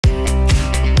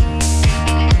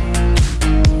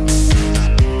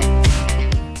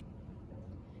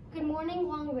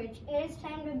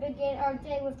we begin our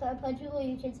day with the Pledge of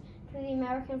Allegiance to the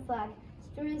American flag.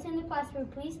 Students in the classroom,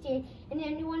 please stand, and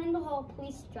anyone in the hall,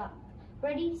 please stop.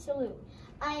 Ready? Salute.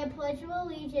 I pledge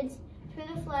allegiance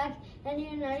to the flag of the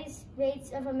United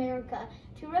States of America,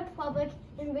 to the republic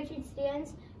in which it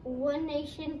stands, one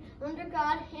nation, under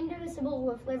God, indivisible,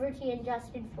 with liberty and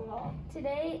justice for all.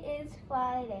 Today is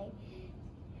Friday,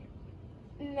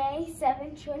 May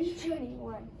 7,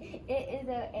 2021. It is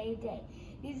our A Day.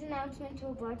 These announcements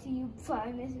were brought to you by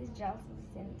Mrs.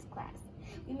 Johnson's class.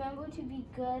 Remember to be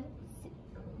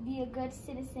a good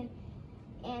citizen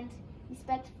and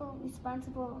respectful,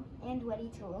 responsible, and ready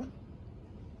to learn.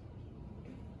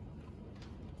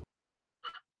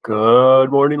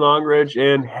 Good morning, Longridge,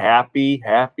 and happy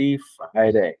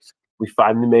Friday. We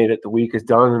finally made it. The week is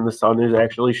done, and the sun is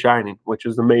actually shining, which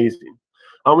is amazing.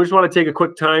 We just want to take a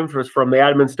quick time from the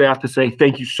admin staff to say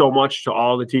thank you so much to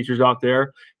all the teachers out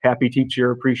there. Happy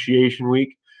Teacher Appreciation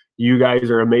Week. You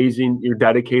guys are amazing. You're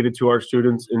dedicated to our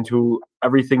students and to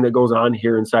everything that goes on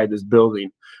here inside this building.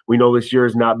 We know this year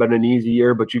has not been an easy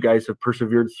year, but you guys have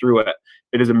persevered through it.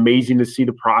 It is amazing to see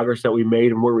the progress that we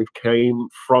made and where we've came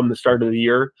from the start of the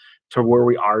year to where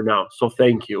we are now. So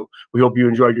thank you. We hope you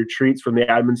enjoyed your treats from the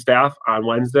admin staff on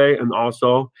Wednesday, and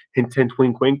also hint, hint,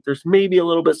 wink, wink. There's maybe a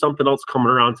little bit something else coming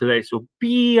around today, so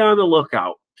be on the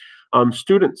lookout.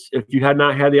 Students, if you had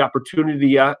not had the opportunity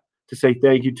yet to say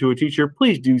thank you to a teacher,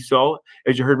 please do so.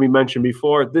 As you heard me mention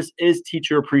before, this is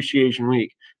Teacher Appreciation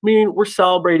Week, meaning we're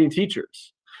celebrating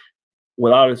teachers.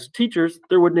 Without us teachers,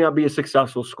 there would not be a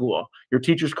successful school. Your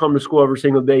teachers come to school every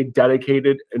single day,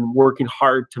 dedicated and working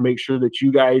hard to make sure that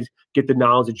you guys get the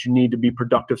knowledge that you need to be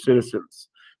productive citizens.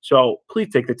 So please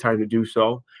take the time to do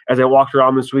so. As I walked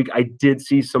around this week, I did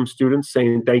see some students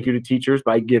saying thank you to teachers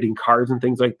by getting cards and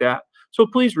things like that. So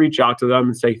please reach out to them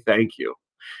and say thank you.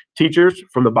 Teachers,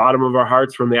 from the bottom of our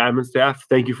hearts, from the admin staff,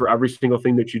 thank you for every single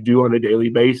thing that you do on a daily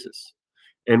basis.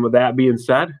 And with that being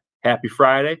said, happy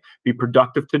Friday. Be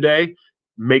productive today.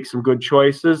 Make some good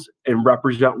choices and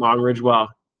represent Longridge well.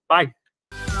 Bye.